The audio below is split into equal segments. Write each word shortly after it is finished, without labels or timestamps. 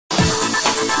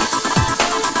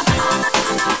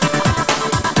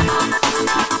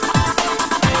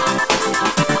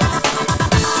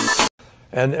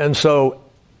And so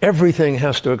everything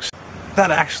has to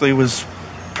That actually was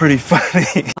pretty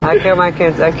funny. I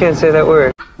can't say that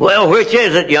word. Well, which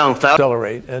is it, young fella?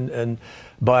 accelerate and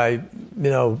by,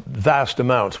 vast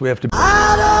amounts. We have to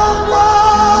I don't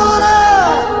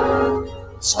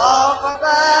wanna talk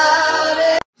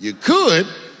about it. You could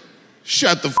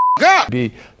shut the f up.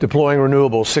 be deploying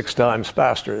renewables 6 times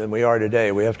faster than we are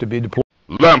today. We have to be deploying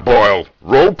Lamp oil,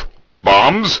 rope,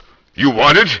 bombs. You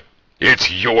want it?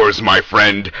 It's yours, my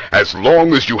friend, as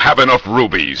long as you have enough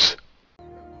rubies.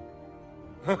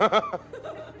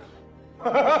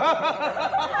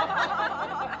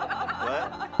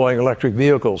 electric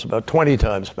vehicles about 20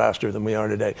 times faster than we are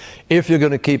today. If you're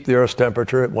going to keep the Earth's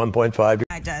temperature at 1.5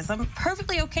 I'm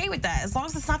perfectly okay with that, as long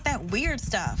as it's not that weird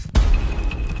stuff.